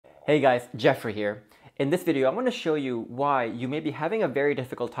Hey guys, Geoffrey here. In this video, I want to show you why you may be having a very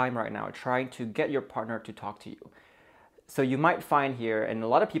difficult time right now trying to get your partner to talk to you. So you might find here, and a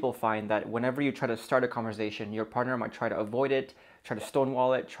lot of people find that whenever you try to start a conversation, your partner might try to avoid it, try to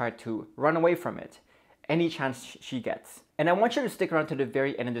stonewall it, try to run away from it, any chance she gets. And I want you to stick around to the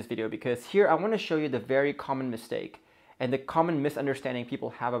very end of this video because here I want to show you the very common mistake and the common misunderstanding people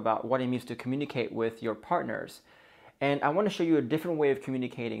have about what it means to communicate with your partners. And I want to show you a different way of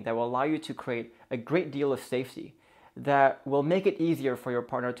communicating that will allow you to create a great deal of safety that will make it easier for your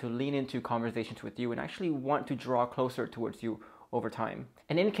partner to lean into conversations with you and actually want to draw closer towards you over time.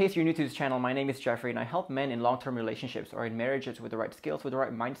 And in case you're new to this channel, my name is Geoffrey and I help men in long-term relationships or in marriages with the right skills, with the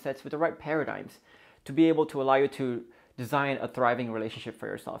right mindsets, with the right paradigms to be able to allow you to design a thriving relationship for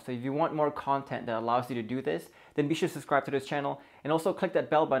yourself. So if you want more content that allows you to do this, then be sure to subscribe to this channel and also click that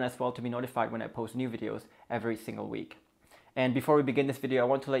bell button as well to be notified when I post new videos every single week. And before we begin this video, I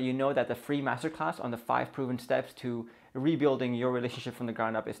want to let you know that the free masterclass on the 5 proven steps to rebuilding your relationship from the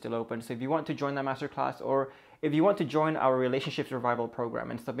ground up is still open. So if you want to join that masterclass, or if you want to join our relationship survival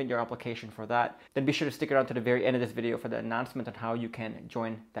program and submit your application for that, then be sure to stick around to the very end of this video for the announcement on how you can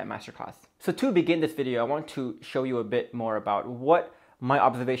join that masterclass. So to begin this video, I want to show you a bit more about what my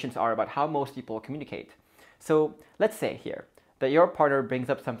observations are about how most people communicate. So let's say here that your partner brings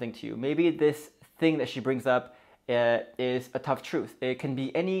up something to you. Maybe this thing that she brings up is a tough truth. It can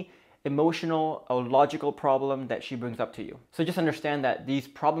be any emotional or logical problem that she brings up to you. So just understand that these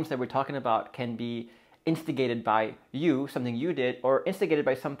problems that we're talking about can be instigated by you, something you did, or instigated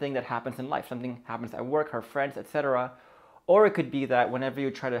by something that happens in life. Something happens at work, her friends, etc. Or it could be that whenever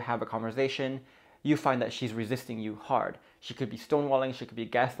you try to have a conversation, you find that she's resisting you hard. She could be stonewalling, she could be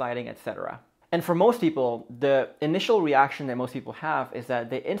gaslighting, etc. And for most people, the initial reaction that most people have is that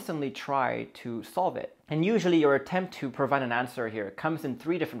they instantly try to solve it. And usually your attempt to provide an answer here comes in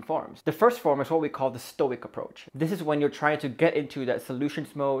 3 different forms. The first form is what we call the stoic approach. This is when you're trying to get into that solutions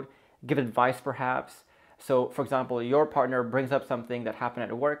mode, give advice perhaps. So for example, your partner brings up something that happened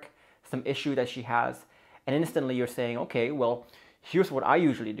at work, some issue that she has, and instantly you're saying, okay, well, here's what I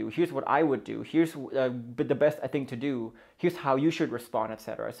usually do, here's what I would do, here's the best thing to do, here's how you should respond,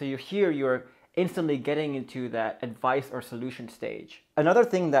 etc. So you're instantly getting into that advice or solution stage. Another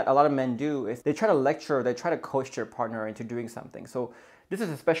thing that a lot of men do is they try to lecture, they try to coach their partner into doing something. So this is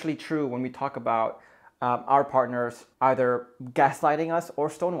especially true when we talk about our partners either gaslighting us or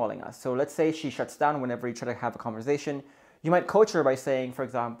stonewalling us. So let's say she shuts down whenever you try to have a conversation. You might coach her by saying, for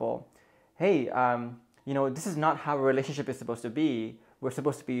example, hey, this is not how a relationship is supposed to be. We're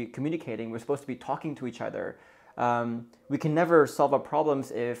supposed to be communicating. We're supposed to be talking to each other. We can never solve our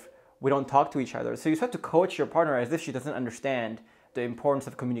problems if we don't talk to each other. So you start to coach your partner as if she doesn't understand the importance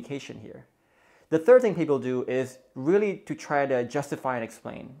of communication here. The third thing people do is really to try to justify and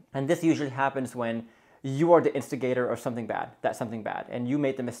explain. And this usually happens when you are the instigator of something bad, and you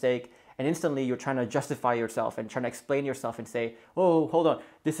made the mistake, and instantly you're trying to justify yourself and trying to explain yourself and say, oh, hold on,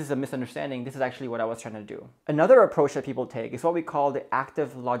 this is a misunderstanding, this is actually what I was trying to do. Another approach that people take is what we call the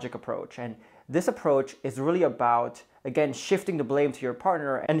active logic approach. And this approach is really about, again, shifting the blame to your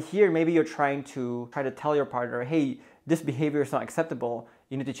partner. And here, maybe you're trying to tell your partner, hey, this behavior is not acceptable.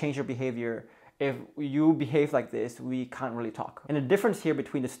 You need to change your behavior. If you behave like this, we can't really talk. And the difference here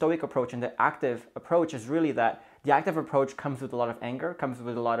between the stoic approach and the active approach is really that the active approach comes with a lot of anger, comes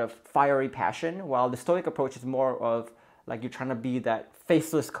with a lot of fiery passion, while the stoic approach is more of like you're trying to be that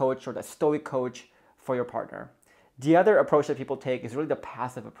faceless coach or that stoic coach for your partner. The other approach that people take is really the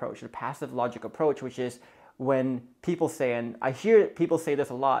passive approach, the passive logic approach, which is when people say, and I hear people say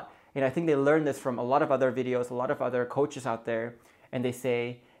this a lot, and I think they learned this from a lot of other videos, a lot of other coaches out there, and they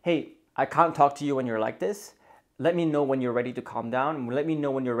say, hey, I can't talk to you when you're like this. Let me know when you're ready to calm down. Let me know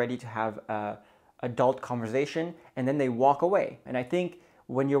when you're ready to have an adult conversation, and then they walk away. And I think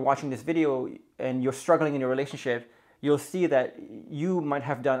when you're watching this video and you're struggling in your relationship, you'll see that you might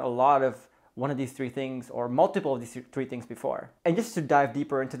have done a lot of one of these 3 things or multiple of these 3 things before. And just to dive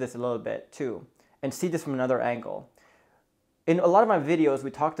deeper into this a little bit too, and see this from another angle. In a lot of my videos, we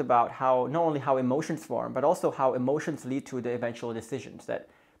talked about how not only how emotions form, but also how emotions lead to the eventual decisions, that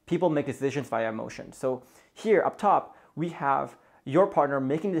people make decisions via emotions. So here up top, we have your partner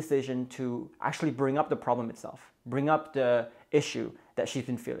making the decision to actually bring up the problem itself, bring up the issue that she's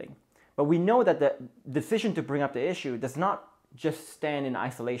been feeling. But we know that the decision to bring up the issue does not just stand in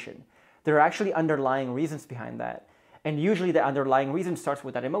isolation. There are actually underlying reasons behind that. And usually the underlying reason starts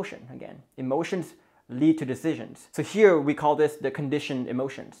with that emotion again. Emotions lead to decisions. So here we call this the conditioned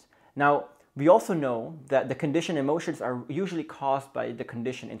emotions. Now, we also know that the conditioned emotions are usually caused by the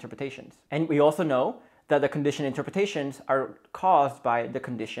conditioned interpretations. And we also know that the conditioned interpretations are caused by the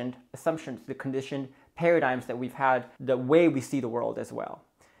conditioned assumptions, the conditioned paradigms that we've had, the way we see the world as well.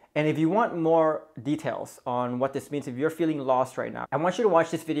 And if you want more details on what this means, if you're feeling lost right now, I want you to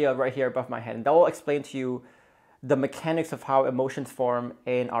watch this video right here above my head, and that will explain to you the mechanics of how emotions form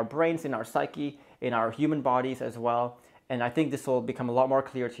in our brains, in our psyche, in our human bodies as well. And I think this will become a lot more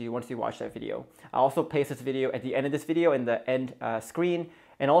clear to you once you watch that video. I'll also paste this video at the end of this video in the end screen,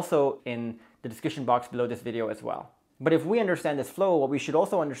 and also in the description box below this video as well. But if we understand this flow, what we should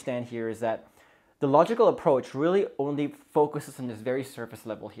also understand here is that the logical approach really only focuses on this very surface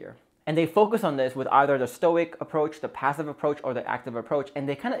level here. And they focus on this with either the stoic approach, the passive approach, or the active approach, and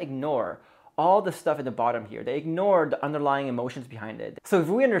they kind of ignore all the stuff at the bottom here. They ignore the underlying emotions behind it. So if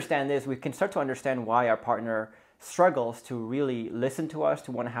we understand this, we can start to understand why our partner struggles to really listen to us,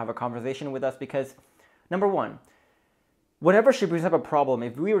 to want to have a conversation with us, because number one, whenever she brings up a problem,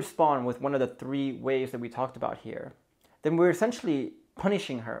 if we respond with one of the three ways that we talked about here, then we're essentially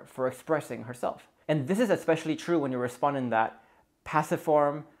punishing her for expressing herself. And this is especially true when you respond in that passive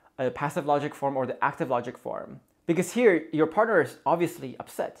form, passive logic form, or the active logic form. Because here, your partner is obviously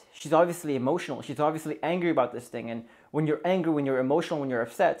upset. She's obviously emotional. She's obviously angry about this thing. And when you're angry, when you're emotional, when you're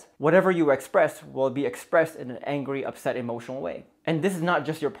upset, whatever you express will be expressed in an angry, upset, emotional way. And this is not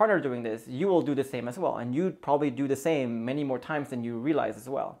just your partner doing this. You will do the same as well. And you'd probably do the same many more times than you realize as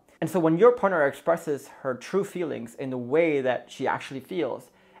well. And so when your partner expresses her true feelings in the way that she actually feels,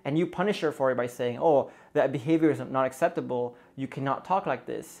 and you punish her for it by saying, oh, that behavior is not acceptable, you cannot talk like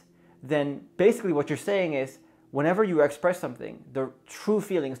this, then basically what you're saying is, whenever you express something, the true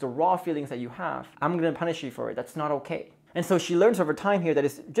feelings, the raw feelings that you have, I'm going to punish you for it. That's not okay. And so she learns over time here that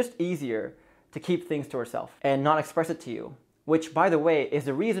it's just easier to keep things to herself and not express it to you, which, by the way, is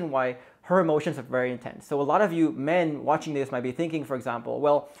the reason why her emotions are very intense. So a lot of you men watching this might be thinking, for example,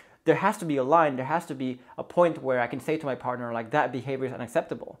 well, there has to be a line, there has to be a point where I can say to my partner, like, that behavior is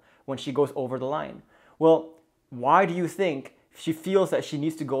unacceptable when she goes over the line. Well, why do you think she feels that she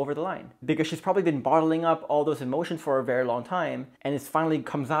needs to go over the line? Because she's probably been bottling up all those emotions for a very long time, and it finally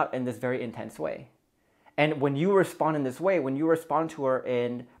comes out in this very intense way. And when you respond in this way, when you respond to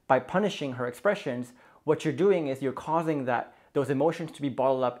her by punishing her expressions, what you're doing is you're causing those emotions to be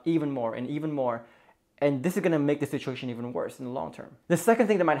bottled up even more and even more. And this is going to make the situation even worse in the long term. The second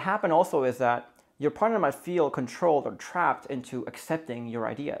thing that might happen also is that your partner might feel controlled or trapped into accepting your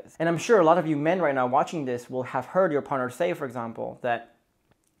ideas. And I'm sure a lot of you men right now watching this will have heard your partner say, for example, that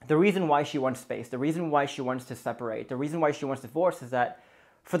the reason why she wants space, the reason why she wants to separate, the reason why she wants divorce is that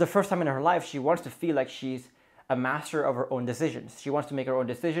for the first time in her life, she wants to feel like she's a master of her own decisions. She wants to make her own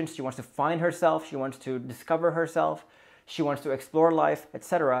decisions. She wants to find herself. She wants to discover herself. She wants to explore life,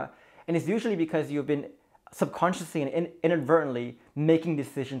 etc. And it's usually because you've been subconsciously and inadvertently making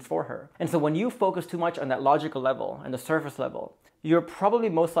decisions for her. And so when you focus too much on that logical level and the surface level, you're probably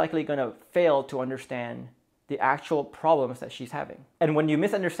most likely going to fail to understand the actual problems that she's having. And when you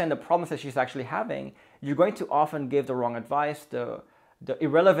misunderstand the problems that she's actually having, you're going to often give the wrong advice, the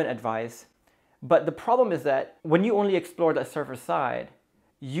irrelevant advice. But the problem is that when you only explore that surface side,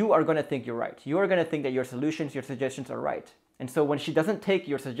 you are going to think you're right. You are going to think that your solutions, your suggestions are right. And so when she doesn't take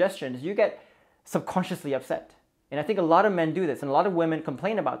your suggestions, you get subconsciously upset. And I think a lot of men do this, and a lot of women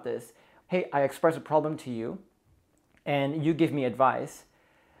complain about this. Hey, I express a problem to you, and you give me advice.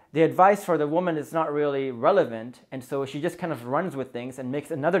 The advice for the woman is not really relevant, and so she just kind of runs with things and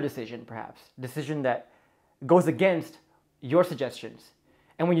makes another decision, perhaps. A decision that goes against your suggestions.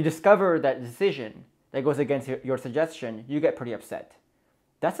 And when you discover that decision that goes against your suggestion, you get pretty upset.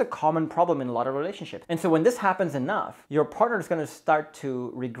 That's a common problem in a lot of relationships. And so when this happens enough, your partner is going to start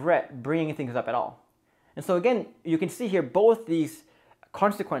to regret bringing things up at all. And so again, you can see here both these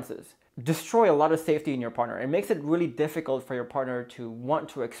consequences destroy a lot of safety in your partner. It makes it really difficult for your partner to want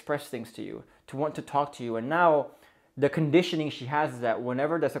to express things to you, to want to talk to you. And now the conditioning she has is that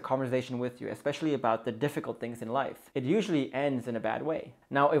whenever there's a conversation with you, especially about the difficult things in life, it usually ends in a bad way.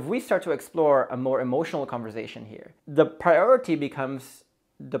 Now, if we start to explore a more emotional conversation here, the priority becomes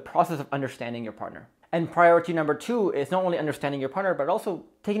the process of understanding your partner. And priority number 2 is not only understanding your partner, but also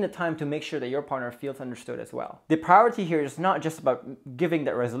taking the time to make sure that your partner feels understood as well. The priority here is not just about giving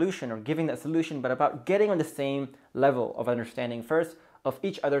that resolution or giving that solution, but about getting on the same level of understanding first of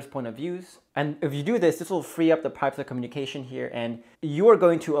each other's point of views. And if you do this, this will free up the pipes of communication here, and you are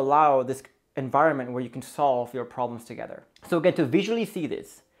going to allow this environment where you can solve your problems together. So again, to visually see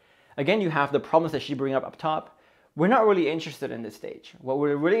this, again, you have the problems that she brings up top. We're not really interested in this stage. What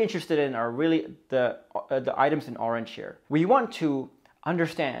we're really interested in are really the items in orange here. We want to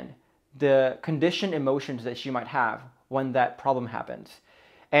understand the conditioned emotions that she might have when that problem happens.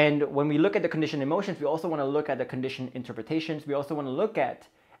 And when we look at the conditioned emotions, we also want to look at the conditioned interpretations. We also want to look at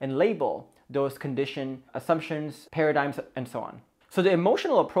and label those conditioned assumptions, paradigms, and so on. So the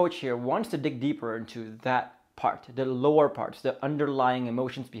emotional approach here wants to dig deeper into that part, the lower parts, the underlying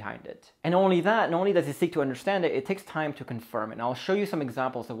emotions behind it. And only that, not only does it seek to understand it, it takes time to confirm it. And I'll show you some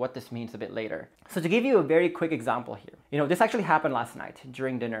examples of what this means a bit later. So to give you a very quick example here, this actually happened last night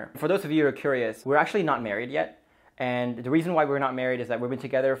during dinner. For those of you who are curious, we're actually not married yet. And the reason why we're not married is that we've been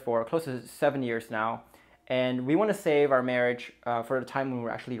together for close to 7 years now. And we want to save our marriage for the time when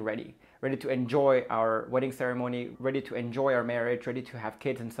we're actually ready to enjoy our wedding ceremony, ready to enjoy our marriage, ready to have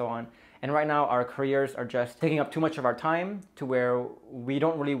kids and so on. And right now our careers are just taking up too much of our time to where we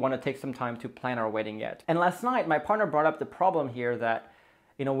don't really want to take some time to plan our wedding yet. And last night, my partner brought up the problem here that,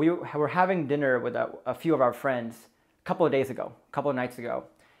 we were having dinner with a few of our friends a couple of nights ago.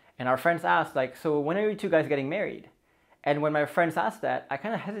 And our friends asked, like, so when are you two guys getting married? And when my friends asked that, I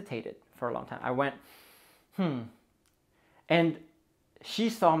kind of hesitated for a long time. I went, And she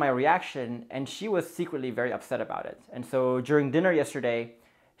saw my reaction and she was secretly very upset about it. And so during dinner yesterday,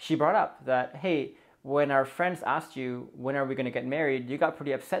 she brought up that, hey, when our friends asked you, when are we going to get married, you got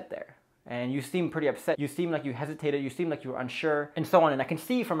pretty upset there. And you seemed pretty upset. You seemed like you hesitated. You seemed like you were unsure and so on. And I can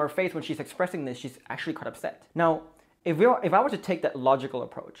see from her face when she's expressing this, she's actually quite upset. Now, if I were to take that logical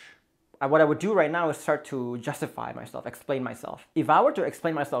approach, what I would do right now is start to justify myself, explain myself. If I were to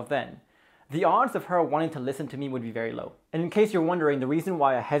explain myself then, the odds of her wanting to listen to me would be very low. And in case you're wondering, the reason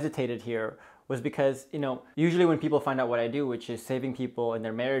why I hesitated here was because, usually when people find out what I do, which is saving people in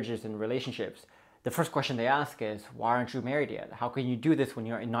their marriages and relationships, the first question they ask is, why aren't you married yet? How can you do this when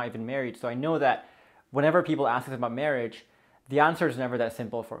you're not even married? So I know that whenever people ask us about marriage, the answer is never that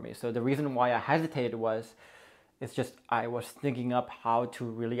simple for me. So the reason why I hesitated it's just I was thinking up how to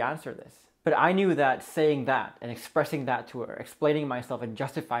really answer this. But I knew that saying that and expressing that to her, explaining myself and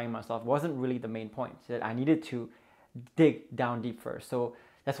justifying myself wasn't really the main point. That I needed to dig down deep first. So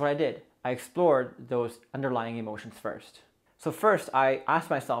that's what I did. I explored those underlying emotions first. So first I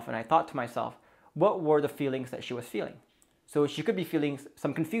asked myself and I thought to myself, what were the feelings that she was feeling? So she could be feeling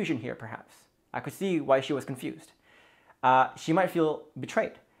some confusion here perhaps. I could see why she was confused. She might feel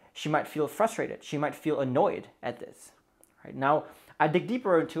betrayed. She might feel frustrated. She might feel annoyed at this. Right? Now I dig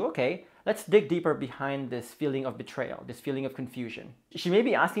deeper into, okay, let's dig deeper behind this feeling of betrayal, this feeling of confusion. She may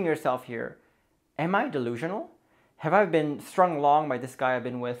be asking herself here, am I delusional? Have I been strung along by this guy I've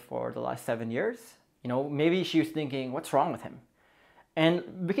been with for the last 7 years? Maybe she was thinking, what's wrong with him?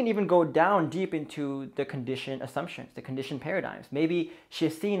 And we can even go down deep into the conditioned assumptions, the conditioned paradigms. Maybe she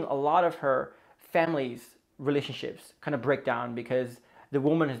has seen a lot of her family's relationships kind of break down because the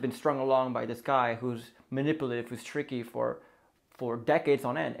woman has been strung along by this guy who's manipulative, who's tricky for decades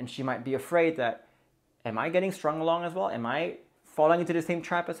on end. And she might be afraid that, am I getting strung along as well? Am I falling into the same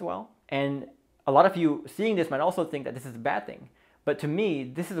trap as well? And a lot of you seeing this might also think that this is a bad thing. But to me,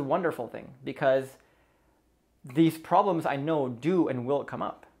 this is a wonderful thing because these problems I know do and will come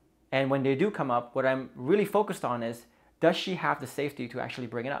up. And when they do come up, what I'm really focused on is, does she have the safety to actually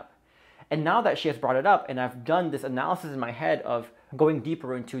bring it up? And now that she has brought it up and I've done this analysis in my head of going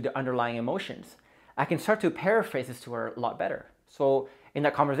deeper into the underlying emotions, I can start to paraphrase this to her a lot better. So in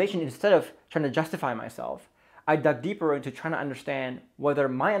that conversation, instead of trying to justify myself, I dug deeper into trying to understand whether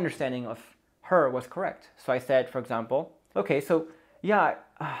my understanding of her was correct. So I said, for example, okay, so yeah,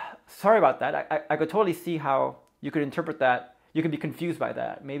 sorry about that. I could totally see how you could interpret that. You could be confused by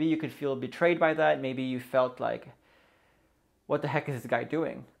that. Maybe you could feel betrayed by that. Maybe you felt like, what the heck is this guy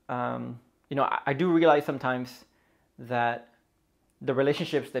doing? I do realize sometimes that the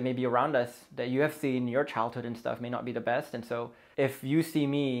relationships that may be around us that you have seen in your childhood and stuff may not be the best. And so if you see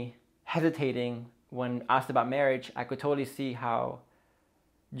me hesitating when asked about marriage, I could totally see how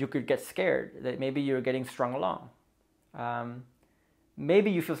you could get scared that maybe you're getting strung along.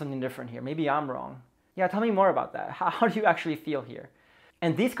 Maybe you feel something different here. Maybe I'm wrong. Yeah, tell me more about that. How do you actually feel here?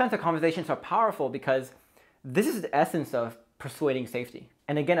 And these kinds of conversations are powerful because this is the essence of persuading safety.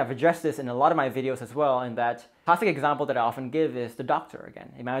 And again, I've addressed this in a lot of my videos as well, in that classic example that I often give is the doctor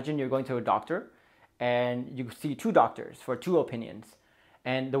again. Imagine you're going to a doctor and you see two doctors for two opinions.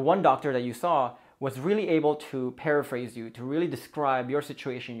 And the one doctor that you saw was really able to paraphrase you, to really describe your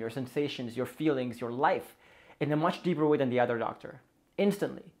situation, your sensations, your feelings, your life in a much deeper way than the other doctor.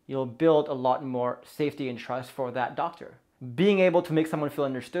 Instantly, you'll build a lot more safety and trust for that doctor. Being able to make someone feel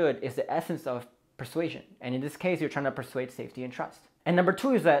understood is the essence of persuasion. And in this case, you're trying to persuade safety and trust. And number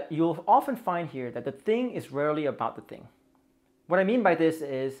two is that you'll often find here that the thing is rarely about the thing. What I mean by this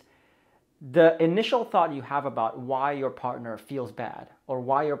is the initial thought you have about why your partner feels bad or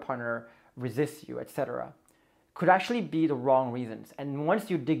why your partner resists you, etc., could actually be the wrong reasons. And once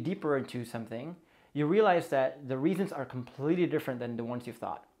you dig deeper into something, you realize that the reasons are completely different than the ones you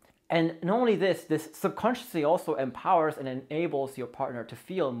thought. And not only this subconsciously also empowers and enables your partner to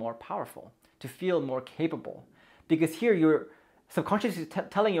feel more powerful, to feel more capable. Because here you're subconsciously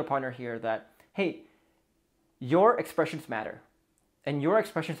telling your partner here that, hey, your expressions matter and your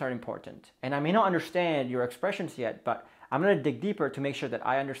expressions are important. And I may not understand your expressions yet, but I'm going to dig deeper to make sure that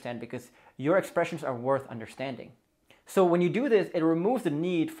I understand, because your expressions are worth understanding. So when you do this, it removes the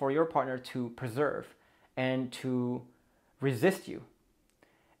need for your partner to preserve and to resist you.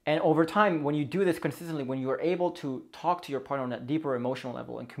 And over time, when you do this consistently, when you are able to talk to your partner on that deeper emotional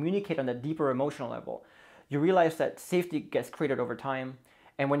level and communicate on that deeper emotional level, you realize that safety gets created over time.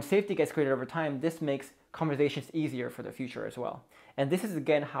 And when safety gets created over time, this makes conversations easier for the future as well. And this is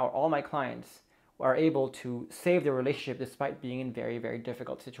again how all my clients are able to save their relationship despite being in very, very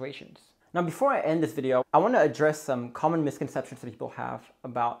difficult situations. Now, before I end this video, I want to address some common misconceptions that people have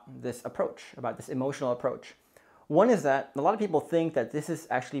about this approach, about this emotional approach. One is that a lot of people think that this is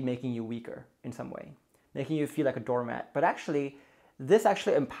actually making you weaker in some way, making you feel like a doormat. But actually, this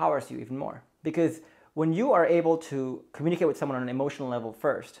actually empowers you even more, because when you are able to communicate with someone on an emotional level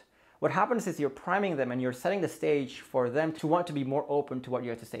first, what happens is you're priming them and you're setting the stage for them to want to be more open to what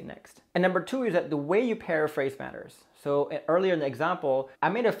you have to say next. And number two is that the way you paraphrase matters. So earlier in the example, I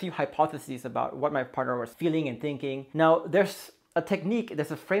made a few hypotheses about what my partner was feeling and thinking. Now, there's a technique,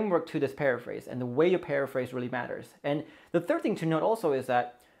 there's a framework to this paraphrase, and the way you paraphrase really matters. And the third thing to note also is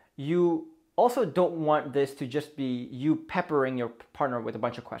that you also don't want this to just be you peppering your partner with a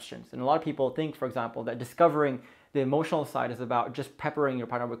bunch of questions. And a lot of people think, for example, that discovering the emotional side is about just peppering your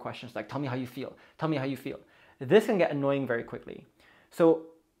partner with questions like, tell me how you feel, tell me how you feel. This can get annoying very quickly. So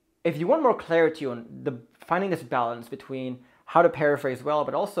if you want more clarity on finding this balance between how to paraphrase well,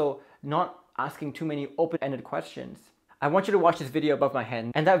 but also not asking too many open-ended questions, I want you to watch this video above my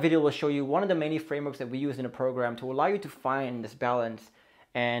head. And that video will show you one of the many frameworks that we use in the program to allow you to find this balance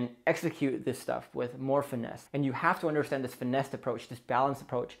and execute this stuff with more finesse. And you have to understand this finesse approach, this balanced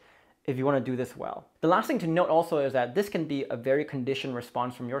approach, if you want to do this well. The last thing to note also is that this can be a very conditioned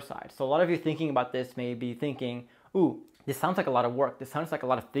response from your side. So a lot of you thinking about this may be thinking, ooh, this sounds like a lot of work. This sounds like a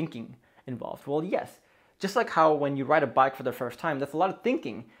lot of thinking involved. Well, yes. Just like how when you ride a bike for the first time, there's a lot of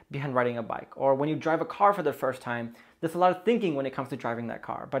thinking behind riding a bike. Or when you drive a car for the first time, there's a lot of thinking when it comes to driving that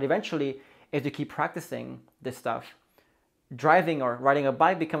car. But eventually, as you keep practicing this stuff, driving or riding a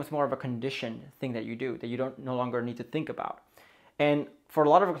bike becomes more of a conditioned thing that you do, that you no longer need to think about. And for a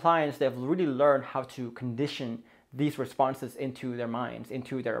lot of our clients, they've really learned how to condition these responses into their minds,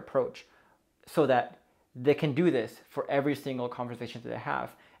 into their approach, so that they can do this for every single conversation that they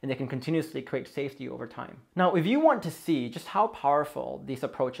have, and they can continuously create safety over time. Now, if you want to see just how powerful this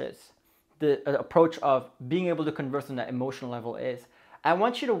approach is, the approach of being able to converse on that emotional level is, I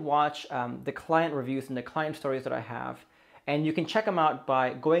want you to watch the client reviews and the client stories that I have. And you can check them out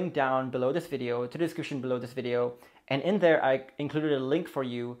by going down below this video, to the description below this video. And in there, I included a link for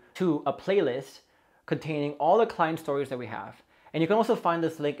you to a playlist containing all the client stories that we have. And you can also find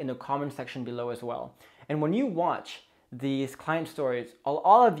this link in the comment section below as well. And when you watch these client stories,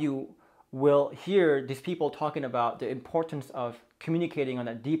 all of you will hear these people talking about the importance of communicating on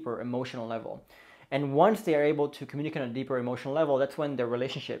a deeper emotional level. And once they are able to communicate on a deeper emotional level, that's when their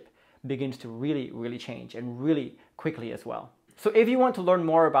relationship begins to really, really change, and really quickly as well. So if you want to learn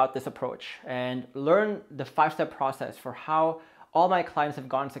more about this approach and learn the 5-step process for how all my clients have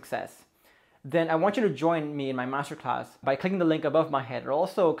gotten success, then I want you to join me in my masterclass by clicking the link above my head, or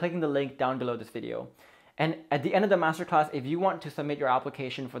also clicking the link down below this video. And at the end of the masterclass, if you want to submit your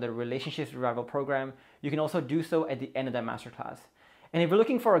application for the Relationship Revival program, you can also do so at the end of that masterclass. And if you're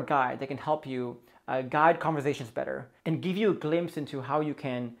looking for a guide that can help you guide conversations better and give you a glimpse into how you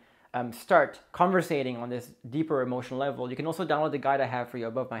can start conversating on this deeper emotional level, you can also download the guide I have for you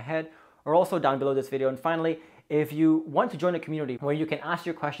above my head, or also down below this video. And finally, if you want to join a community where you can ask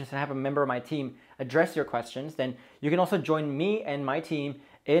your questions and have a member of my team address your questions, then you can also join me and my team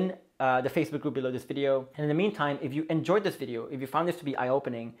in the Facebook group below this video. And in the meantime, if you enjoyed this video, if you found this to be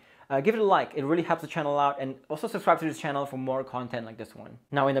eye-opening, give it a like. It really helps the channel out, and also subscribe to this channel for more content like this one.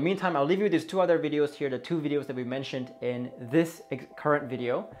 Now, in the meantime, I'll leave you with these 2 other videos here, the 2 videos that we mentioned in this current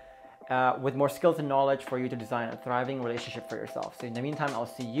video, with more skills and knowledge for you to design a thriving relationship for yourself. So in the meantime, I'll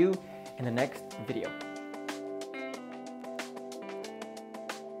see you in the next video.